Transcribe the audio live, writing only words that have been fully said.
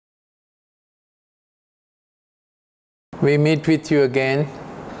We meet with you again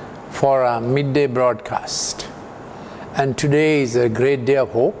for our midday broadcast. And today is a great day of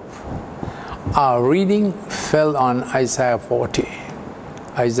hope. Our reading fell on Isaiah 40,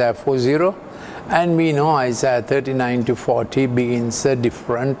 Isaiah 40, and we know Isaiah 39 to 40 begins a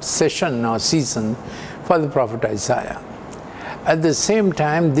different session or season for the prophet Isaiah. At the same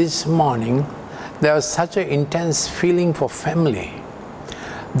time, this morning, there was such an intense feeling for family.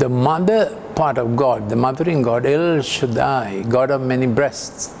 The mother part of God, the mothering God, El Shaddai, God of many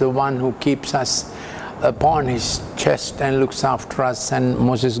breasts, the one who keeps us upon his chest and looks after us. And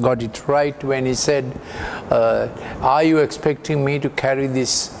Moses got it right when he said, are you expecting me to carry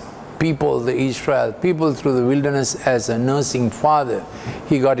this people, the Israel people, through the wilderness as a nursing father?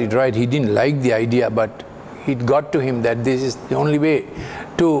 He got it right. He didn't like the idea, but it got to him that this is the only way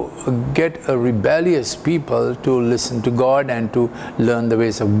to get a rebellious people to listen to God and to learn the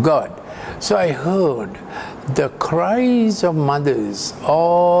ways of God. So I heard the cries of mothers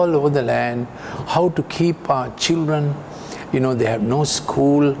all over the land, how to keep our children. You know, they have no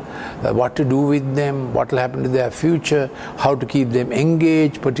school, what to do with them, what will happen to their future, how to keep them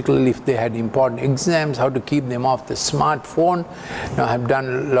engaged, particularly if they had important exams, how to keep them off the smartphone. Now, I have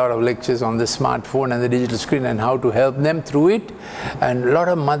done a lot of lectures on the smartphone and the digital screen and how to help them through it. And a lot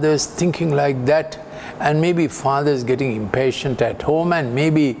of mothers thinking like that, and maybe fathers getting impatient at home, and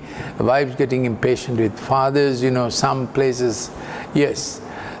maybe wives getting impatient with fathers. You know, some places, yes,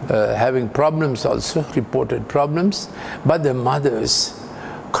 having problems also, reported problems, but the mother's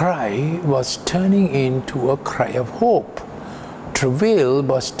cry was turning into a cry of hope. Travail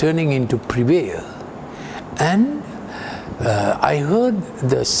was turning into prevail. And I heard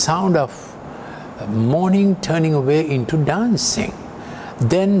the sound of mourning turning away into dancing.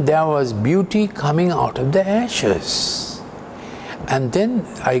 Then there was beauty coming out of the ashes. And then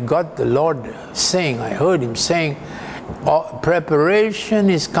I got the Lord saying, I heard him saying, preparation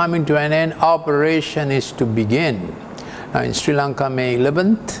is coming to an end, operation is to begin. Now in Sri Lanka, May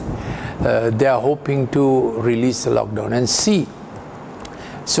 11th, they are hoping to release the lockdown. And see,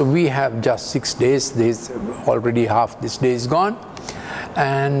 so we have just 6 days, already half this day is gone.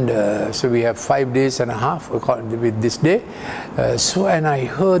 And so we have 5 days and a half with this day. And I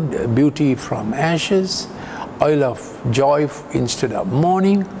heard beauty from ashes, oil of joy instead of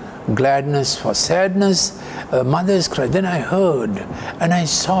mourning, gladness for sadness, mother's cry. Then I heard and I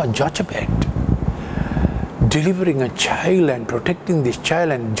saw Jabez delivering a child and protecting this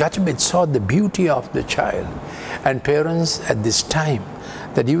child, and Jabez saw the beauty of the child. And parents, at this time,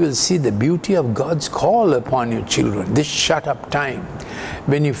 that you will see the beauty of God's call upon your children, this shut up time,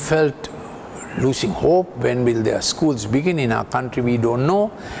 when you felt losing hope. When will their schools begin? In our country, we don't know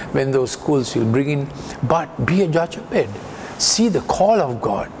when those schools will begin, but be a Jabez. See the call of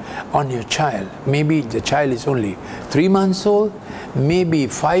God on your child. Maybe the child is only 3 months old, maybe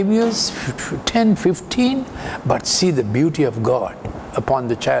 5 years, 10, 15, but see the beauty of God upon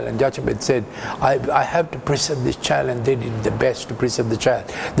the child. And Jabez said, I have to preserve this child, and they did the best to preserve the child.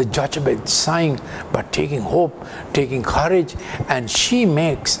 The Jabez sighing, but taking hope, taking courage, and she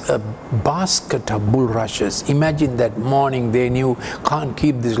makes a basket of bulrushes. Imagine that morning they knew, can't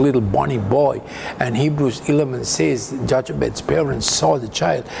keep this little bonny boy. And Hebrews 11 says, Jabez's parents saw the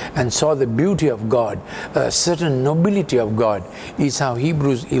child and saw the beauty of God, a certain nobility of God. Is how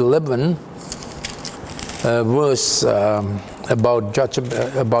Hebrews 11 verse about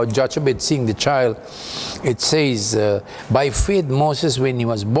Jabez seeing the child, it says, by faith Moses, when he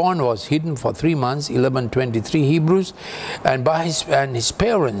was born, was hidden for 3 months, 11:23 Hebrews, and by his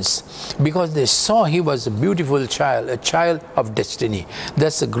parents, because they saw he was a beautiful child, a child of destiny.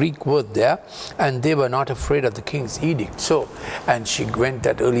 That's a Greek word there, and they were not afraid of the king's edict. So, and she went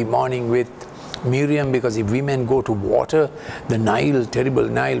that early morning with Miriam, because if women go to water, the Nile, terrible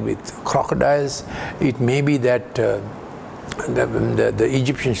Nile with crocodiles, it may be that the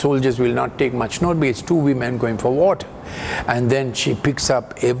Egyptian soldiers will not take much note, because 2 women going for water. And then she picks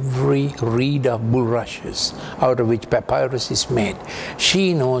up every reed of bulrushes out of which papyrus is made.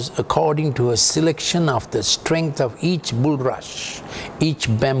 She knows, according to a selection of the strength of each bulrush, each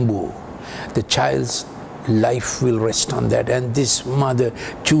bamboo, the child's life will rest on that. And this mother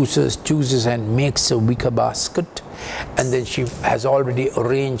chooses and makes a wicker basket, and then she has already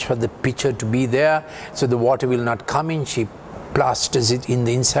arranged for the pitcher to be there, so the water will not come in. She plasters it in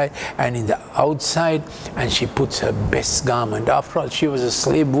the inside and in the outside, and she puts her best garment. After all, she was a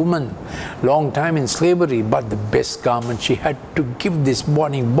slave woman, long time in slavery, but the best garment she had to give this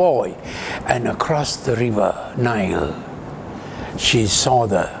morning boy. And across the river Nile, she saw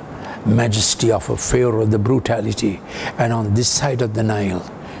the majesty of a Pharaoh, the brutality, and on this side of the Nile,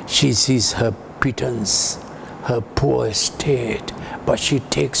 she sees her pittance, her poor state, but she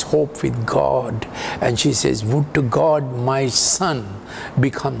takes hope with God, and she says, would to God my son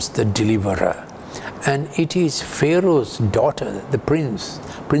becomes the deliverer. And it is Pharaoh's daughter, the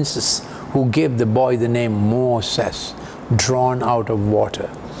princess, who gave the boy the name Moses, drawn out of water.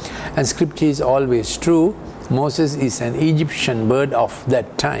 And scripture is always true. Moses is an Egyptian bird of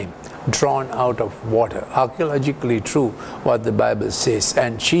that time, drawn out of water. Archaeologically true what the Bible says.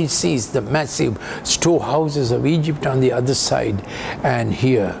 And she sees the massive storehouses of Egypt on the other side, and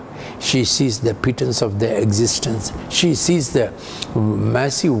here she sees the pittance of their existence. She sees the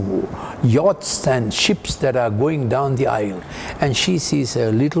massive yachts and ships that are going down the aisle, and she sees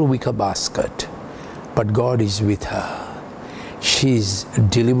a little wicker basket, but God is with her. She's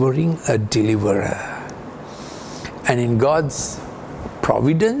delivering a deliverer. And in God's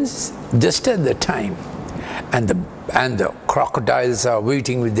providence, just at the time, and the crocodiles are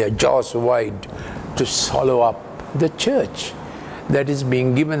waiting with their jaws wide to swallow up the church that is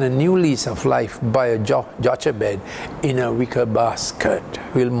being given a new lease of life by a Jabez in a wicker basket.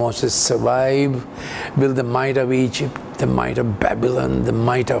 Will Moses survive? Will the might of Egypt, the might of Babylon, the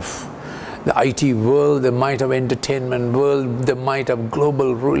might of the IT world, the might of entertainment world, the might of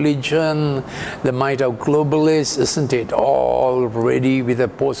global religion, the might of globalists, isn't it? All ready with a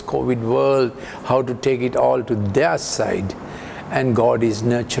post-COVID world, how to take it all to their side. And God is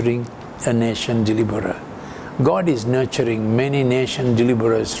nurturing a nation deliverer. God is nurturing many nation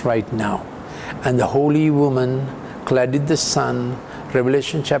deliverers right now. And the holy woman, clad in the sun,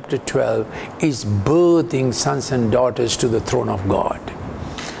 Revelation chapter 12, is birthing sons and daughters to the throne of God.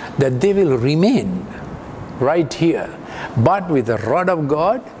 That they will remain right here, but with the rod of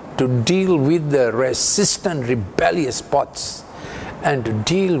God to deal with the resistant, rebellious pots, and to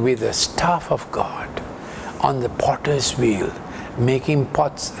deal with the staff of God on the potter's wheel, making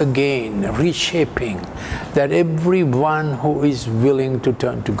pots again, reshaping, that everyone who is willing to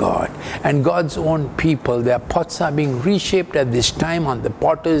turn to God and God's own people, their pots are being reshaped at this time on the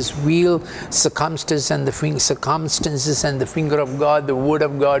potter's wheel, circumstances and the finger of God, the word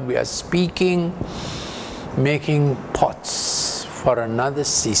of God we are speaking, making pots for another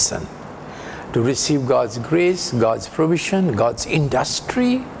season to receive God's grace, God's provision, God's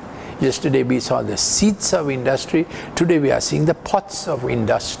industry. Yesterday we saw the seeds of industry. Today we are seeing the pots of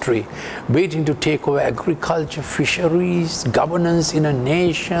industry, waiting to take over agriculture, fisheries, governance in a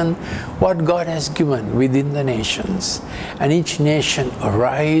nation, what God has given within the nations. And each nation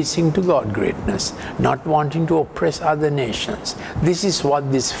rising to God greatness, not wanting to oppress other nations. This is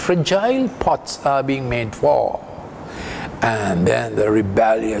what these fragile pots are being made for. And then the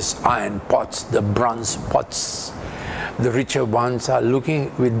rebellious iron pots, the bronze pots, the richer ones are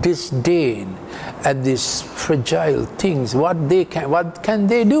looking with disdain at these fragile things. What can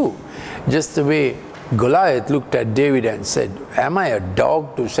they do? Just the way Goliath looked at David and said, am I a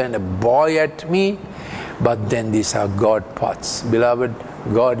dog to send a boy at me? But then these are God pots. Beloved,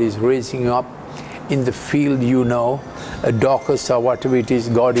 God is raising you up in the field, a Dorcas or whatever it is.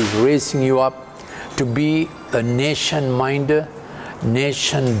 God is raising you up to be a nation minder,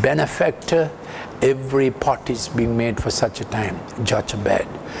 nation benefactor. Every pot is being made for such a time, Jabez.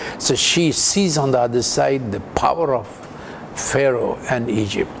 So she sees on the other side the power of Pharaoh and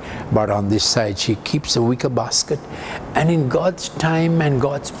Egypt. But on this side, she keeps a wicker basket. And in God's time and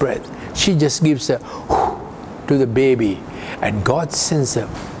God's breath, she just gives a whoo to the baby. And God sends a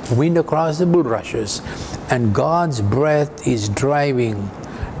wind across the bulrushes. And God's breath is driving,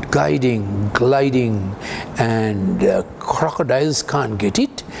 guiding, gliding, and crocodiles can't get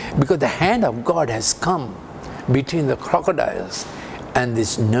it because the hand of God has come between the crocodiles and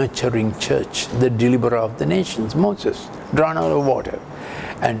this nurturing church, the deliverer of the nations, Moses, drawn out of water.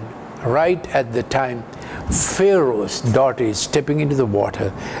 And right at the time Pharaoh's daughter is stepping into the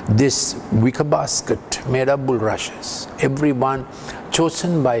water, this wicker basket made of bulrushes, everyone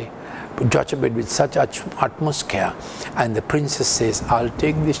chosen by Jabez with such utmost care, and the princess says, I'll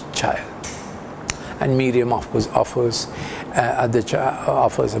take this child. And Miriam offers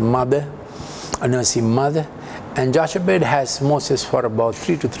a mother, a nursing mother, and Jabez has Moses for about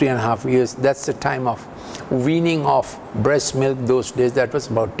 3 to 3.5 years. That's the time of weaning off breast milk those days. That was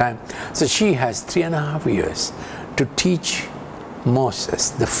about time. So she has 3.5 years to teach Moses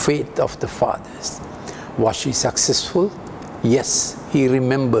the faith of the fathers. Was she successful? Yes, he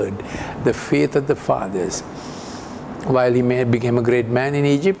remembered the faith of the fathers. While he became a great man in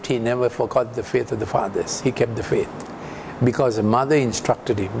Egypt, he never forgot the faith of the fathers. He kept the faith because a mother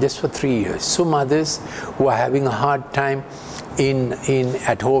instructed him just for 3 years. So mothers who are having a hard time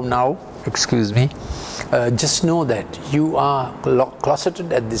at home now, just know that you are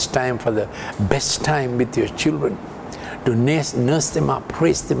closeted at this time for the best time with your children. To nurse them up,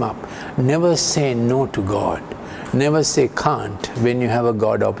 raise them up. Never say no to God. Never say can't when you have a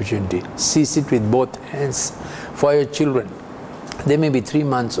God opportunity. Seize it with both hands for your children. They may be 3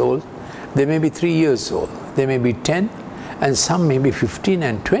 months old. They may be 3 years old. They may be 10, and some may be 15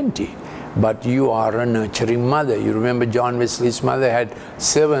 and 20. But you are a nurturing mother. You remember John Wesley's mother had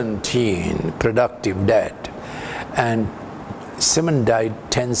 17 productive dead, and 7 died,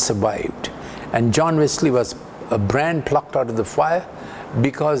 10 survived. And John Wesley was a brand plucked out of the fire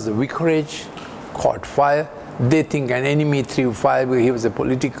because the vicarage caught fire. They think an enemy threw fire because he was a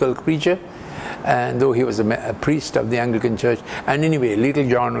political creature, and though he was a priest of the Anglican Church. And anyway, little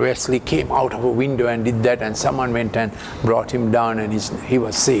John Wesley came out of a window and did that, and someone went and brought him down, and he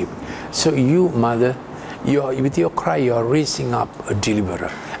was saved. So you, mother, with your cry, you are raising up a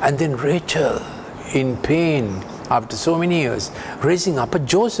deliverer. And then Rachel, in pain, after so many years, raising up a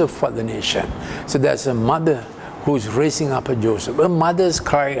Joseph for the nation. So there's a mother who's raising up a Joseph. A mother's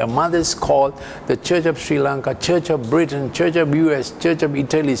cry, a mother's call. The Church of Sri Lanka, Church of Britain, Church of US, Church of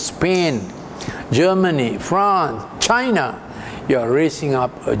Italy, Spain, Germany, France, China. You are raising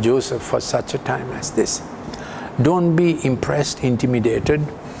up a Joseph for such a time as this. Don't be impressed, intimidated,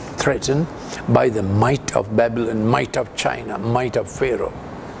 threatened by the might of Babylon, might of China, might of Pharaoh.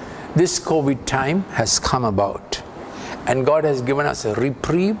 This COVID time has come about, and God has given us a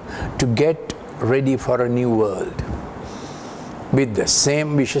reprieve to get ready for a new world with the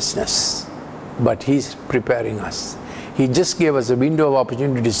same viciousness, but He's preparing us. He just gave us a window of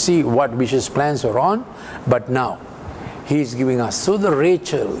opportunity to see what vicious plans are on, but now He's giving us. So the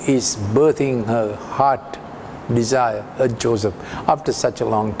Rachel is birthing her heart desire, a Joseph, after such a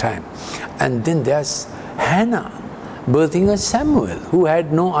long time. And then there's Hannah birthing a Samuel, who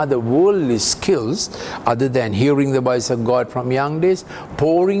had no other worldly skills other than hearing the voice of God from young days,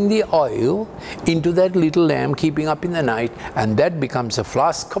 pouring the oil into that little lamb, keeping up in the night, and that becomes a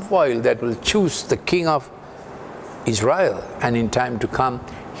flask of oil that will choose the king of Israel. And in time to come,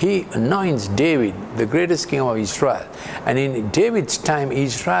 He anoints David, the greatest king of Israel. And in David's time,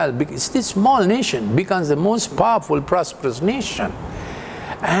 Israel, this small nation, becomes the most powerful, prosperous nation.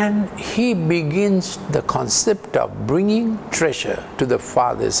 And he begins the concept of bringing treasure to the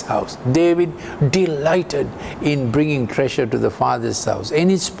Father's house. David delighted in bringing treasure to the Father's house.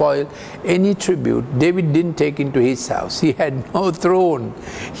 Any spoil, any tribute, David didn't take into his house. He had no throne.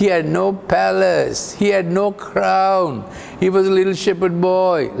 He had no palace. He had no crown. He was a little shepherd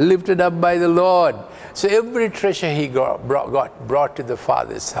boy, lifted up by the Lord. So every treasure he brought to the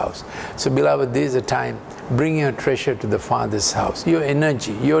Father's house. So beloved, there is a time, bring your treasure to the Father's house. Your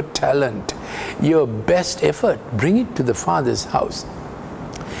energy, your talent, your best effort, bring it to the Father's house.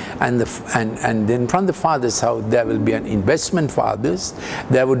 And then from the Father's house, there will be an investment for others,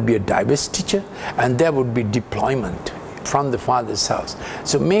 there would be a divestiture, and there would be deployment from the Father's house.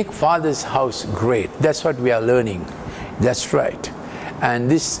 So make Father's house great. That's what we are learning. That's right.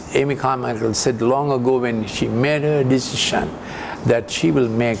 And this Amy Carmichael said long ago when she made her decision that she will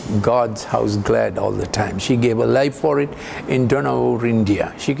make God's house glad all the time. She gave her life for it in Dohnavur,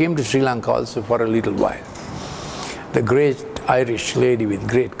 India. She came to Sri Lanka also for a little while. The great Irish lady with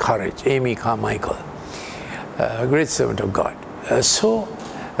great courage, Amy Carmichael, a great servant of God.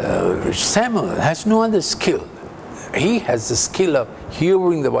 Samuel has no other skill. He has the skill of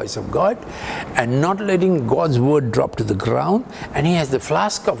hearing the voice of God and not letting God's word drop to the ground. And he has the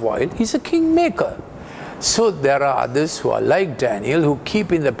flask of oil. He's a kingmaker. So there are others who are like Daniel, who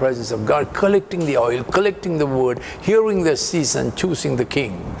keep in the presence of God, collecting the oil, collecting the word, hearing the season, choosing the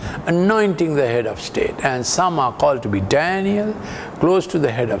king, anointing the head of state. And some are called to be Daniel, close to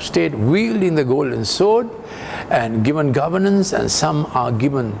the head of state, wielding the golden sword and given governance. And some are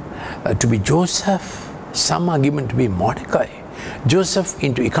given to be Joseph. Some are given to be Mordecai. Joseph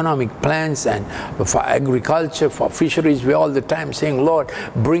into economic plans and for agriculture, for fisheries. We're all the time saying, Lord,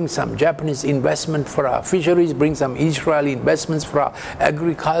 bring some Japanese investment for our fisheries, bring some Israeli investments for our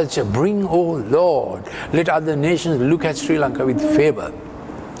agriculture. Bring, oh Lord, let other nations look at Sri Lanka with favor.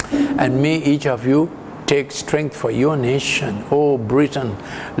 And may each of you take strength for your nation. Oh Britain,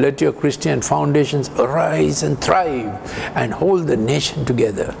 let your Christian foundations arise and thrive and hold the nation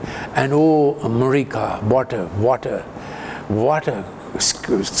together. And oh America, water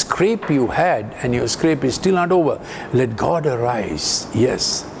scrape you had, and your scrape is still not over. Let God arise.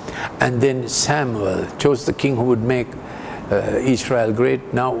 Yes. And then Samuel chose the king who would make Israel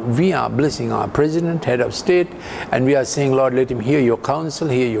great. Now we are blessing our president, head of state, and we are saying, Lord, let him hear your counsel,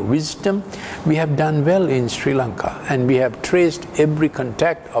 hear your wisdom. We have done well in Sri Lanka, and we have traced every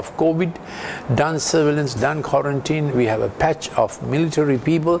contact of COVID, done surveillance, done quarantine. We have a patch of military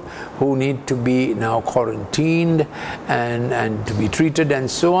people who need to be now quarantined and to be treated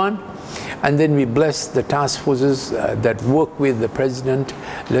and so on. And then we bless the task forces that work with the president.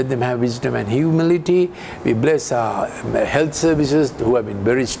 Let them have wisdom and humility. We bless our health services who have been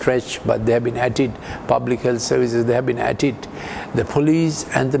very stretched, but they have been at it. Public health services, they have been at it. The police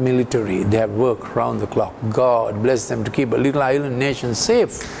and the military, they have worked round the clock. God bless them to keep a little island nation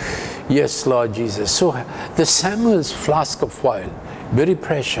safe. Yes, Lord Jesus. So the Samuel's flask of oil, very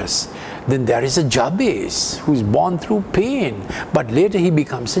precious. Then there is a Jabez who is born through pain, but later he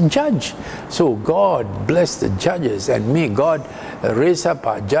becomes a judge. So God bless the judges, and may God raise up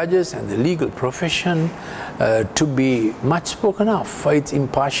our judges and the legal profession to be much spoken of for its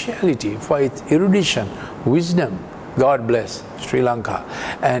impartiality, for its erudition, wisdom. God bless Sri Lanka.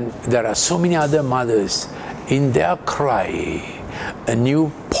 And there are so many other mothers in their cry. A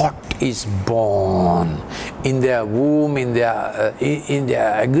new pot is born in their womb, in their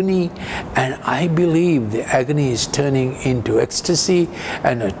agony, and I believe the agony is turning into ecstasy,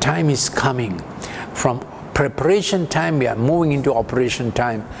 and a time is coming. From preparation time, we are moving into operation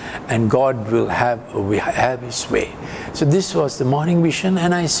time, and God will have His way. So this was the morning vision,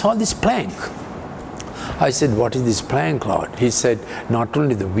 and I saw this plank. I said, what is this plank, Lord? He said, not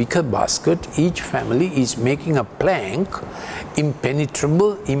only the wicker basket, each family is making a plank,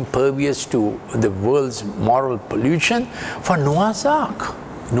 impenetrable, impervious to the world's moral pollution, for Noah's Ark.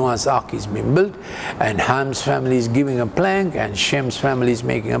 Noah's Ark is being built, and Ham's family is giving a plank, and Shem's family is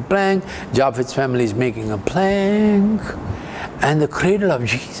making a plank, Japheth's family is making a plank. And the cradle of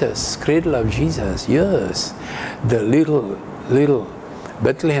Jesus, yes, the little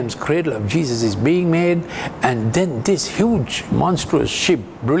Bethlehem's cradle of Jesus is being made, and then this huge, monstrous ship,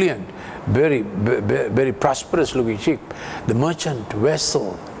 brilliant, very prosperous looking ship, the merchant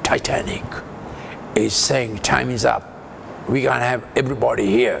vessel Titanic, is saying time is up. We can't have everybody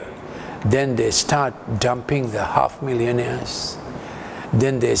here. Then they start dumping the half-millionaires.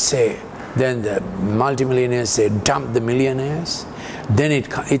 Then they say, then the multimillionaires say dump the millionaires. Then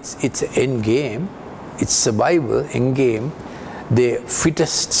it's an end game. It's survival, end game. The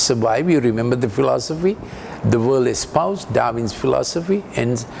fittest survive. You remember the philosophy? The world espoused Darwin's philosophy,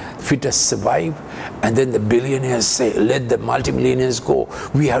 and fittest survive. And then the billionaires say, let the multimillionaires go.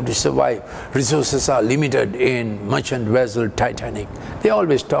 We have to survive. Resources are limited in merchant vessel Titanic. They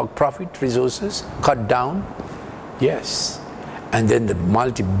always talk profit, resources, cut down. Yes. And then the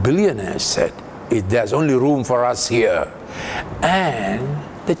multi-billionaires said, there's only room for us here. And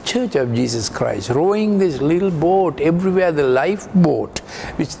the Church of Jesus Christ, rowing this little boat everywhere, the lifeboat,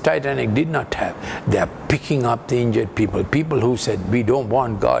 which Titanic did not have. They are picking up the injured people. People who said, we don't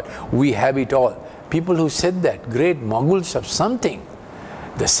want God, we have it all. People who said that, great moguls of something,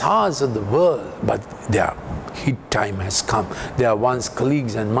 the stars of the world, but their hit time has come. Their once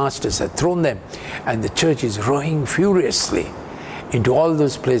colleagues and masters have thrown them, and the church is rowing furiously into all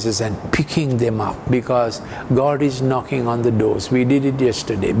those places and picking them up, because God is knocking on the doors. We did it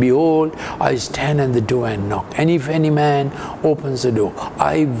yesterday. Behold, I stand at the door and knock. And if any man opens the door,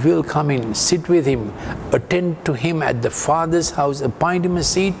 I will come in, sit with him, attend to him at the Father's house, appoint him a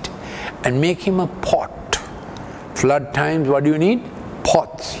seat, and make him a pot. Flood times, what do you need?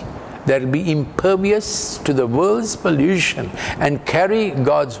 Pots that will be impervious to the world's pollution and carry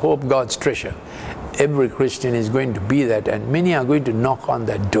God's hope, God's treasure. Every Christian is going to be that, and many are going to knock on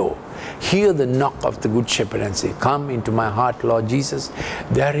that door. Hear the knock of the Good Shepherd and say, come into my heart, Lord Jesus.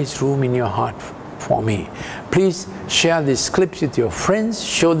 There is room in your heart for me. Please share these clips with your friends.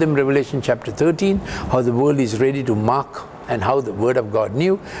 Show them Revelation chapter 13, how the world is ready to mark and how the Word of God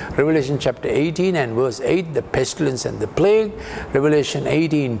knew. Revelation chapter 18 and verse 8, the pestilence and the plague. Revelation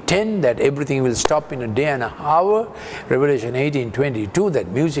 18:10, that everything will stop in a day and an hour. Revelation 18:22, that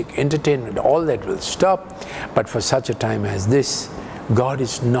music, entertainment, all that will stop. But for such a time as this, God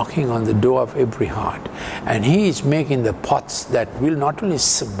is knocking on the door of every heart, and He is making the pots that will not only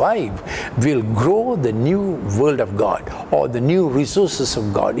survive, will grow the new world of God, or the new resources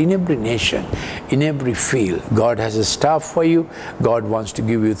of God in every nation, in every field. God has a staff for you. God wants to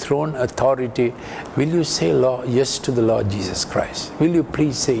give you throne authority. Will you say yes to the Lord Jesus Christ? Will you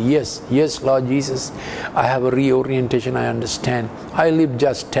please say yes? Yes, Lord Jesus, I have a reorientation. I understand. I live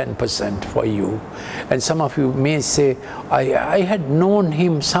just 10% for you. And some of you may say, I had known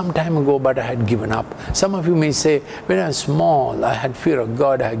him some time ago, but I had given up. Some of you may say, when I was small, I had fear of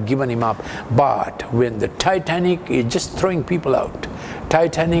God, I had given him up. But when the Titanic is just throwing people out,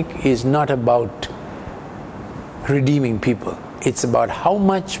 Titanic is not about redeeming people. It's about how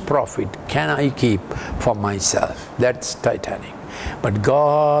much profit can I keep for myself. That's Titanic. But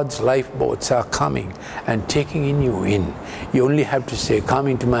God's lifeboats are coming and taking you in. You only have to say, come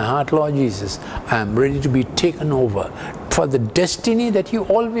into my heart, Lord Jesus. I am ready to be taken over for the destiny that you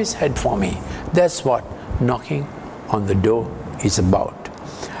always had for me. That's what knocking on the door is about.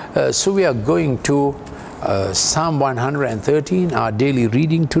 So we are going to Psalm 113, our daily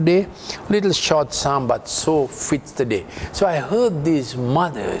reading today. Little short psalm, but so fits the day. So I heard these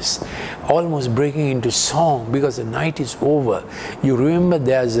mothers almost breaking into song because the night is over. You remember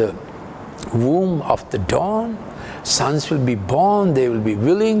there's a womb of the dawn. Sons will be born, they will be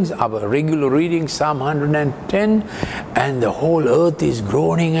willing. Our regular reading, Psalm 110, and the whole earth is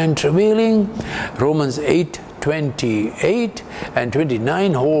groaning and travailing. Romans 8:28 and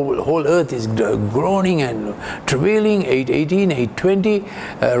 29, whole earth is groaning and travailing. 8:18, 8:20,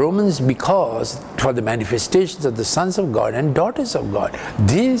 Romans, because for the manifestations of the sons of God and daughters of God.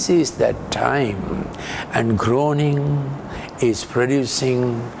 This is that time, and groaning is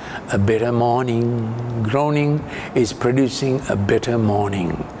producing a better morning. Groaning is producing a better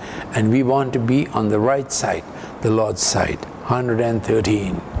morning. And we want to be on the right side, the Lord's side.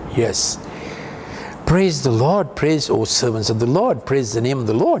 113, yes. Praise the Lord, praise, O servants of the Lord, praise the name of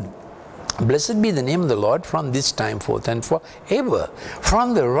the Lord. Blessed be the name of the Lord from this time forth and forever.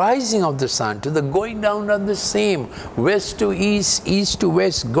 From the rising of the sun to the going down of the same, west to east, east to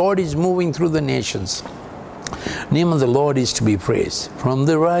west, God is moving through the nations. Name of the Lord is to be praised. From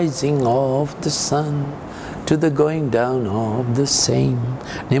the rising of the sun to the going down of the same.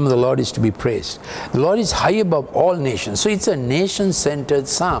 Name of the Lord is to be praised. The Lord is high above all nations. So it's a nation-centered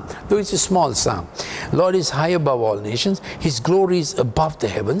psalm, though it's a small psalm. The Lord is high above all nations. His glory is above the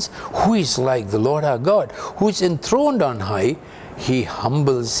heavens. Who is like the Lord our God, who is enthroned on high? He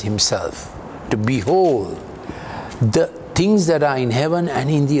humbles himself to behold the things that are in heaven and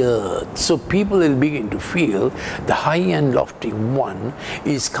in the earth. So people will begin to feel the high and lofty one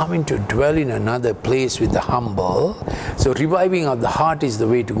is coming to dwell in another place with the humble. So reviving of the heart is the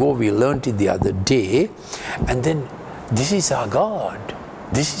way to go. We learned it the other day. And then this is our God.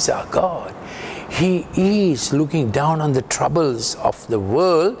 This is our God. He is looking down on the troubles of the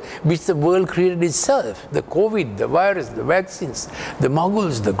world, which the world created itself. The COVID, the virus, the vaccines, the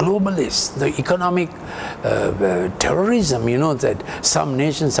muggles, the globalists, the economic terrorism, you know, that some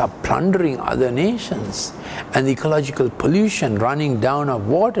nations are plundering other nations. And the ecological pollution running down of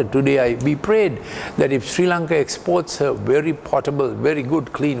water. Today we prayed that if Sri Lanka exports her very potable, very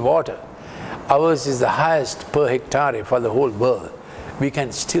good clean water, ours is the highest per hectare for the whole world. We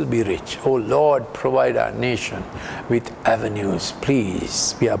can still be rich. Oh Lord, provide our nation with avenues,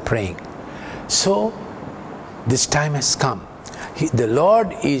 please. We are praying. So, this time has come. The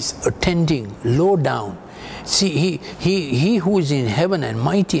Lord is attending low down. See, he who is in heaven and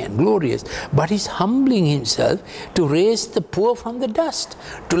mighty and glorious, but is humbling himself to raise the poor from the dust,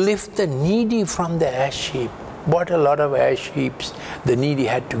 to lift the needy from the ash heap. What a lot of ash heaps the needy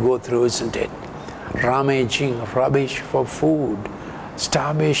had to go through, isn't it? Rummaging rubbish for food.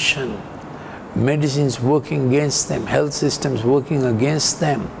 Starvation, medicines working against them, health systems working against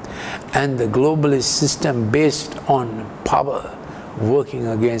them, and the globalist system based on power working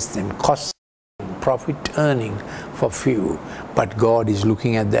against them, cost, profit earning for few. But God is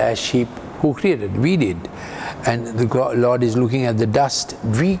looking at the ash heap. Who created? We did. And the Lord is looking at the dust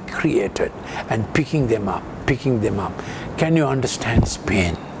we created and picking them up, picking them up. Can you understand his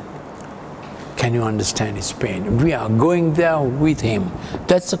pain? Can you understand his pain? We are going there with him.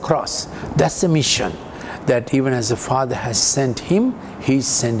 That's the cross. That's the mission. That even as the Father has sent him, he is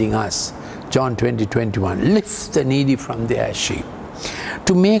sending us. John 20:21. Lift the needy from the ash heap,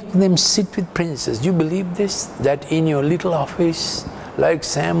 to make them sit with princes. Do you believe this? That in your little office, like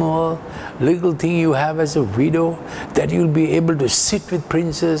Samuel, little thing you have as a widow, that you'll be able to sit with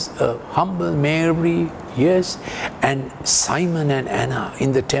princes, a humble Mary, yes, and Simon and Anna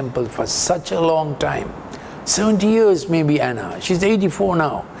in the temple for such a long time. 70 years maybe Anna. She's 84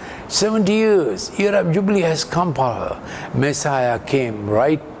 now. 70 years. Year of Jubilee has come for her. Messiah came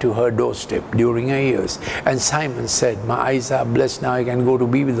right to her doorstep during her years. And Simon said, my eyes are blessed, now I can go to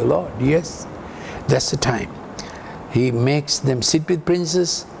be with the Lord. Yes, that's the time. He makes them sit with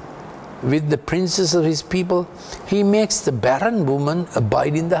princes, with the princes of his people. He makes the barren woman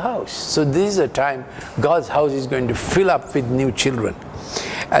abide in the house. So this is a time God's house is going to fill up with new children.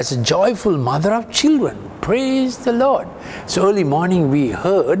 As a joyful mother of children, Praise the Lord. So early morning we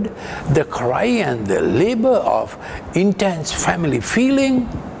heard the cry and the labor of intense family feeling.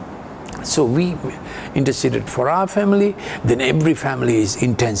 So we interceded for our family. Then every family is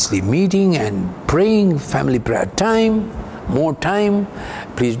intensely meeting and praying, family prayer time, more time.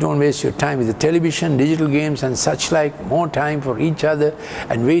 Please don't waste your time with the television, digital games and such like. More time for each other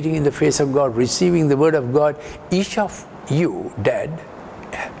and waiting in the face of God, receiving the word of God. Each of you, Dad,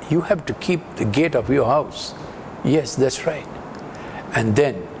 you have to keep the gate of your house. Yes, that's right. And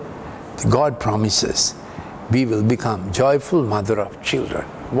then God promises we will become joyful mother of children.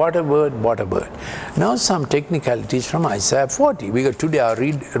 What a word, what a word. Now some technicalities from Isaiah 40. We got today our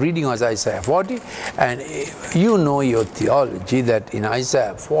reading of Isaiah 40, and you know your theology that in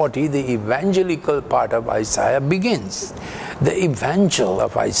Isaiah 40 the evangelical part of Isaiah begins. The evangel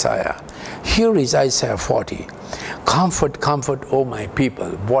of Isaiah. Here is Isaiah 40. Comfort, comfort, O my people.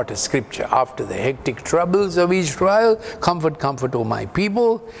 What a scripture. After the hectic troubles of Israel, comfort, comfort, O my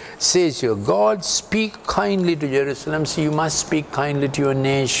people, says your God. Speak kindly to Jerusalem. So you must speak kindly to your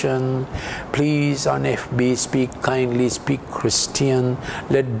nation. Please on FB, speak kindly, speak Christian.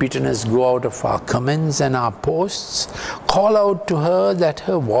 Let bitterness go out of our comments and our posts. Call out to her that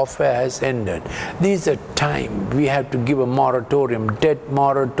her warfare has ended. This is a time we have to give a moratorium, debt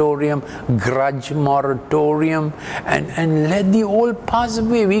moratorium, grudge moratorium, and let the old pass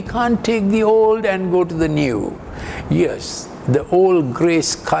away. We can't take the old and go to the new. Yes, the old grey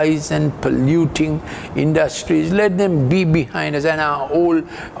skies and polluting industries, let them be behind us, and our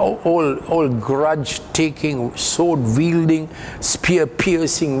old grudge-taking, sword-wielding,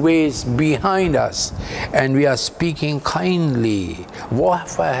 spear-piercing ways behind us. And we are speaking kindly.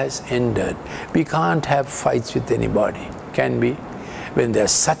 Warfare has ended. We can't have fights with anybody, can we? When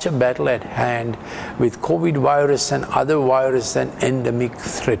there's such a battle at hand with COVID virus and other virus and endemic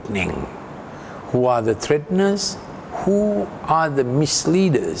threatening. Who are the threateners? Who are the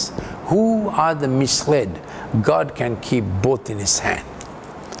misleaders? Who are the misled? God can keep both in his hand.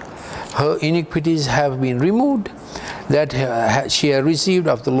 Her iniquities have been removed, that she has received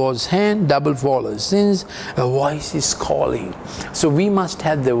of the Lord's hand, double for all her sins. A voice is calling. So we must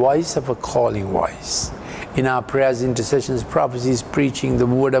have the voice of a calling voice. In our prayers, intercessions, prophecies, preaching the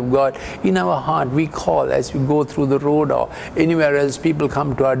word of God, in our heart we call as we go through the road or anywhere else. People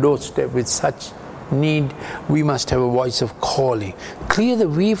come to our doorstep with such need. We must have a voice of calling. Clear the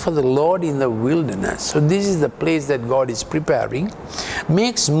way for the Lord in the wilderness. So this is the place that God is preparing.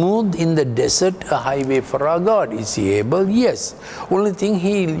 Make smooth in the desert a highway for our God. Is he able? Yes. Only thing,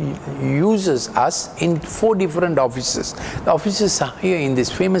 he uses us in 4 different offices. The offices are here in this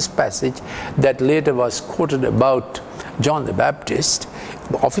famous passage that later was quoted about John the Baptist.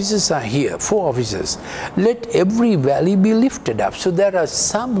 Offices are here, 4 offices. Let every valley be lifted up. So there are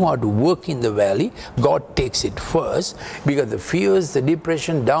some who are to work in the valley. God takes it first, because the fears, the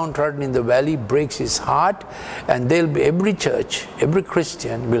depression, downtrodden in the valley breaks his heart, and there'll be every church, every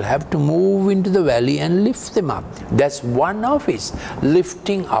Christian will have to move into the valley and lift them up. That's one office,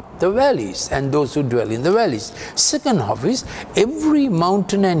 lifting up the valleys and those who dwell in the valleys. Second office, every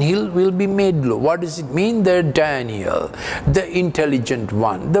mountain and hill will be made low. What does it mean? The Daniel, the intelligent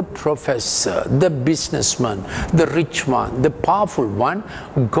one, the professor, the businessman, the rich one, the powerful one,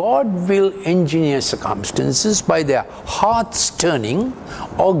 God will engineer circumstances by their hearts turning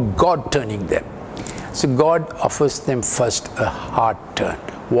or God turning them. So God offers them first a heart turn,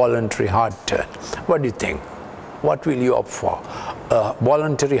 voluntary heart turn. What do you think? What will you opt for? A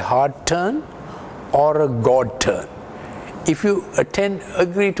voluntary heart turn or a God turn? If you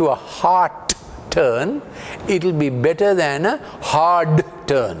agree to a heart turn, it will be better than a hard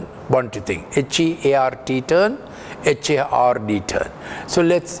turn. What do you think? H-E-A-R-T turn, H-A-R-D turn. So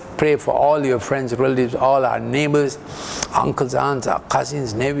let's pray for all your friends, relatives, all our neighbors, uncles, aunts, our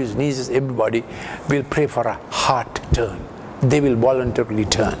cousins, nephews, nieces, everybody. We'll pray for a heart turn. They will voluntarily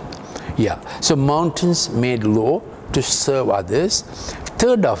turn. Yeah. So mountains made low to serve others.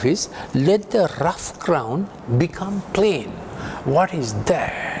 Third office, let the rough ground become plain. What is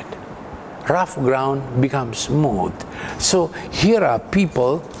that? Rough ground becomes smooth. So here are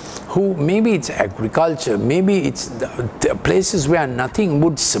people who, maybe it's agriculture, maybe it's the places where nothing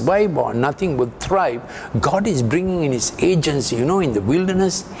would survive or nothing would thrive. God is bringing in his agency, in the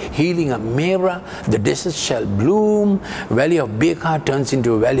wilderness, healing a Mera, the desert shall bloom, valley of Beka turns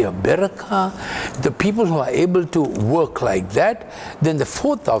into a valley of Beraka. The people who are able to work like that. Then the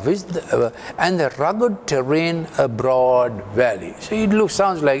fourth office, and the rugged terrain, a broad valley. So it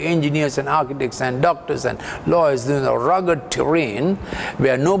sounds like engineers and architects and doctors and lawyers in a rugged terrain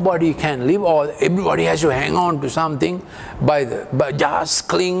where nobody can live, or everybody has to hang on to something but just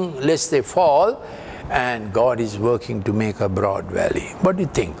cling lest they fall. and God is working to make a broad valley. What do you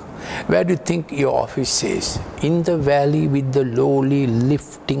think? Where do you think your office is? In the valley with the lowly,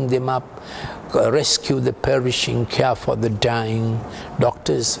 lifting them up, rescue the perishing, care for the dying.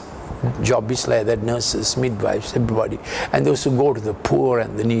 Doctors' job is like that, nurses, midwives, everybody. And those who go to the poor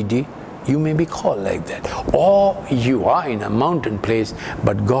and the needy, you may be called like that. Or you are in a mountain place,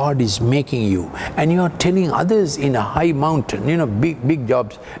 but God is making you. And you are telling others in a high mountain, big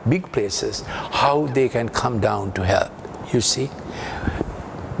jobs, big places, how they can come down to help. You see?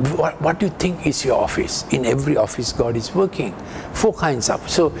 What do you think is your office? In every office, God is working. 4 kinds of.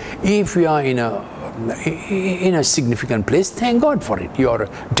 So if you are in a significant place, thank God for it. You're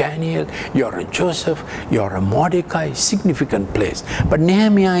a Daniel, you're a Joseph, you're a Mordecai, significant place. But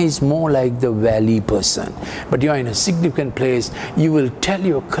Nehemiah is more like the valley person. But you're in a significant place, you will tell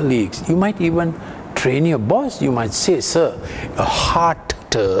your colleagues, you might even train your boss, you might say, sir, a heart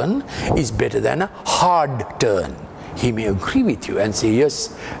turn is better than a hard turn. He may agree with you and say,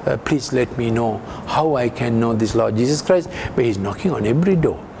 yes, please let me know how I can know this Lord Jesus Christ. But he's knocking on every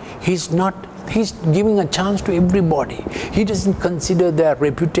door. He's giving a chance to everybody. He doesn't consider their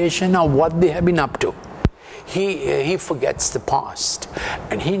reputation or what they have been up to. He forgets the past,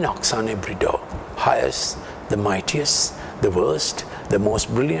 and he knocks on every door. Highest, the mightiest, the worst, the most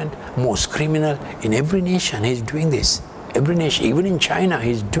brilliant, most criminal. In every nation, he's doing this. Every nation, even in China,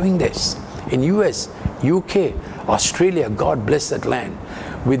 he's doing this. In US, UK, Australia, God bless that land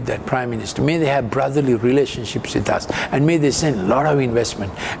with that Prime Minister. May they have brotherly relationships with us, and may they send a lot of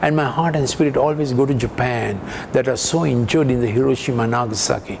investment. And my heart and spirit always go to Japan, that are so injured in the Hiroshima and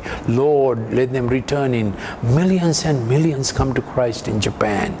Nagasaki. Lord, let them return in millions and millions come to Christ in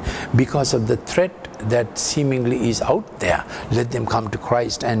Japan because of the threat that seemingly is out there. Let them come to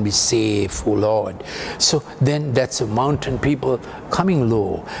Christ and be safe, oh Lord. So then that's a mountain people coming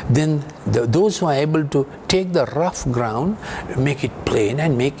low. Then those who are able to take the rough ground, make it plain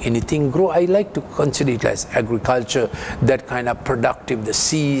and make anything grow. I like to consider it as agriculture, that kind of productive, the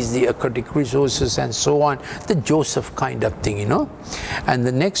seas, the aquatic resources and so on, the Joseph kind of thing, And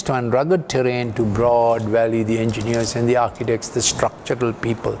the next one, rugged terrain to broad valley, the engineers and the architects, the structural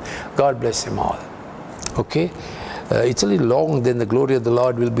people. God bless them all. Okay, it's a little long. Then the glory of the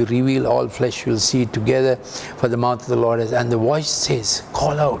Lord will be revealed, all flesh will see it together, for the mouth of the Lord is, and the voice says,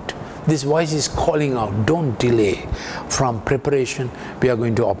 call out. This voice is calling out, don't delay. From preparation we are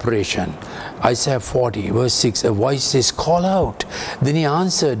going to operation. Isaiah 40 verse 6, a voice says, call out. Then he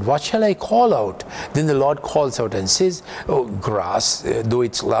answered, what shall I call out? Then the Lord calls out and says, oh, grass, though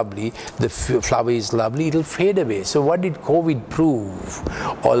it's lovely, the flower is lovely, it'll fade away. So what did COVID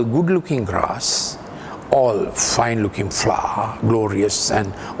prove? All good looking grass, all fine looking flower, glorious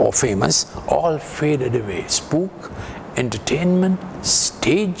and or famous, all faded away. Spook, entertainment,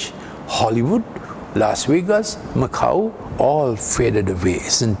 stage, Hollywood, Las Vegas, Macau, all faded away,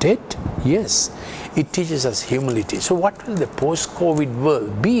 isn't it? Yes. It teaches us humility. So what will the post-COVID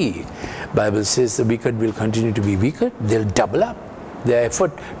world be? Bible says the wicked will continue to be wicked. They'll double up their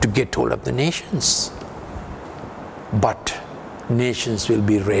effort to get hold of the nations. But nations will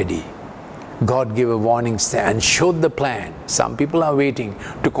be ready. God gave a warning and showed the plan. Some people are waiting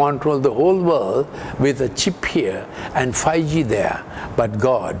to control the whole world with a chip here and 5G there, but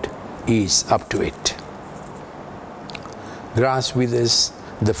God is up to it. Grass withers,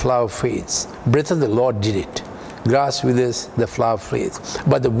 the flower fades. Breath of the Lord did it. Grass withers, the flower fades.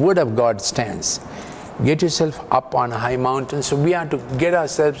 But the word of God stands. Get yourself up on a high mountain. So we are to get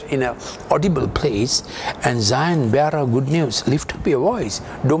ourselves in an audible place. And Zion, bear our good news. Lift up your voice.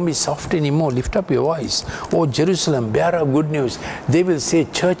 Don't be soft anymore. Lift up your voice. Oh, Jerusalem, bear our good news. They will say,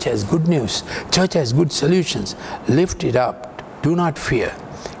 church has good news. Church has good solutions. Lift it up. Do not fear.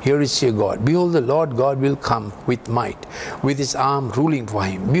 Here is your God. Behold, the Lord God will come with might, with his arm ruling for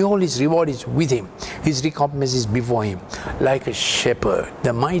him. Behold, his reward is with him. His recompense is before him. Like a shepherd,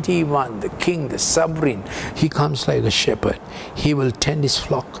 the mighty one, the king, the sovereign, he comes like a shepherd. He will tend his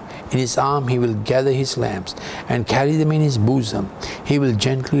flock. In his arm he will gather his lambs and carry them in his bosom. He will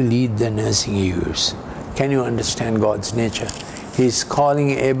gently lead the nursing ewes. Can you understand God's nature? He is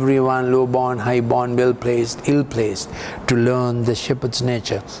calling everyone, low-born, high-born, well-placed, ill-placed, to learn the shepherd's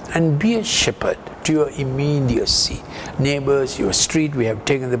nature and be a shepherd to your immediacy. Neighbors, your street, we have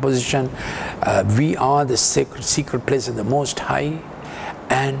taken the position. We are the secret place of the Most High,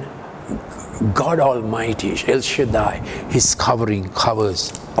 and God Almighty, El Shaddai, his covering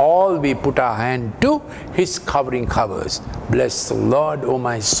covers all we put our hand to, his covering covers. Bless the Lord, O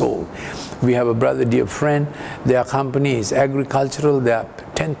my soul. We have a brother, dear friend, their company is agricultural, there are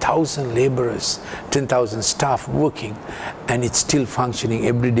 10,000 laborers, 10,000 staff working, and it's still functioning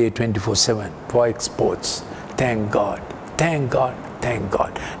every day 24/7 for exports. Thank God, thank God, thank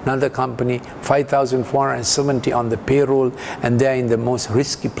God. Another company, 5,470 on the payroll, and they're in the most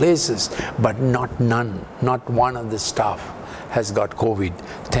risky places, but not one of the staff has got COVID.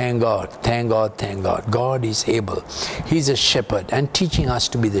 Thank God, thank God, thank God. God is able. He's a shepherd and teaching us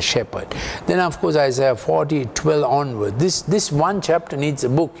to be the shepherd. Then of course Isaiah 40, 12 onward. This one chapter needs a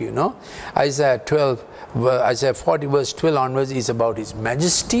book, you know. Isaiah 40 verse 12 onwards is about his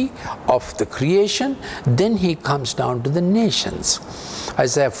majesty of the creation. Then he comes down to the nations.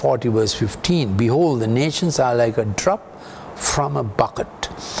 Isaiah 40 verse 15, behold, the nations are like a drop from a bucket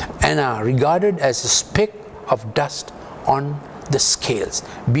and are regarded as a speck of dust on the scales.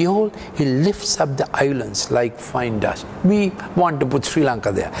 Behold, he lifts up the islands like fine dust. We want to put Sri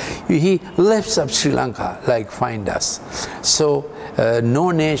Lanka there. He lifts up Sri Lanka like fine dust. So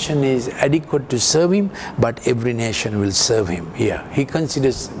no nation is adequate to serve him, but every nation will serve him. Yeah, he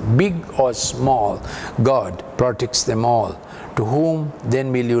considers big or small, God protects them all. To whom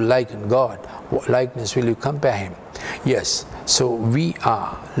then will you liken God? What likeness will you compare him? Yes, so we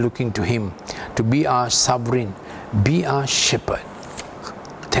are looking to him to be our sovereign, be our shepherd.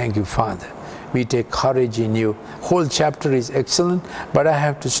 Thank you, Father. We take courage in you. Whole chapter is excellent, but I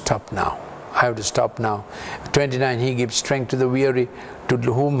have to stop now. 29, he gives strength to the weary, to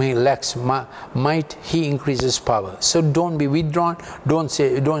whom he lacks might, he increases power. So don't be withdrawn, don't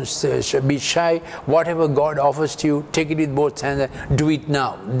be shy. Whatever God offers to you, take it with both hands, do it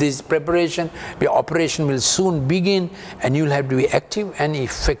now. This preparation, the operation will soon begin, and you'll have to be active and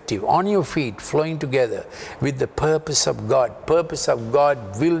effective, on your feet, flowing together with the purpose of God. Purpose of God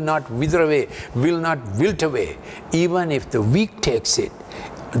will not wither away, will not wilt away. Even if the weak takes it,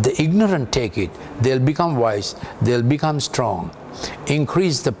 the ignorant take it, they'll become wise, they'll become strong.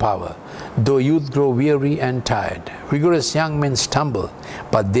 Increase the power, though youth grow weary and tired. Vigorous young men stumble,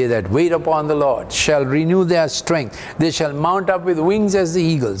 but they that wait upon the Lord shall renew their strength. They shall mount up with wings as the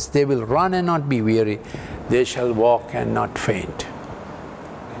eagles. They will run and not be weary. They shall walk and not faint.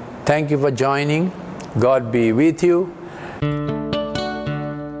 Thank you for joining. God be with you.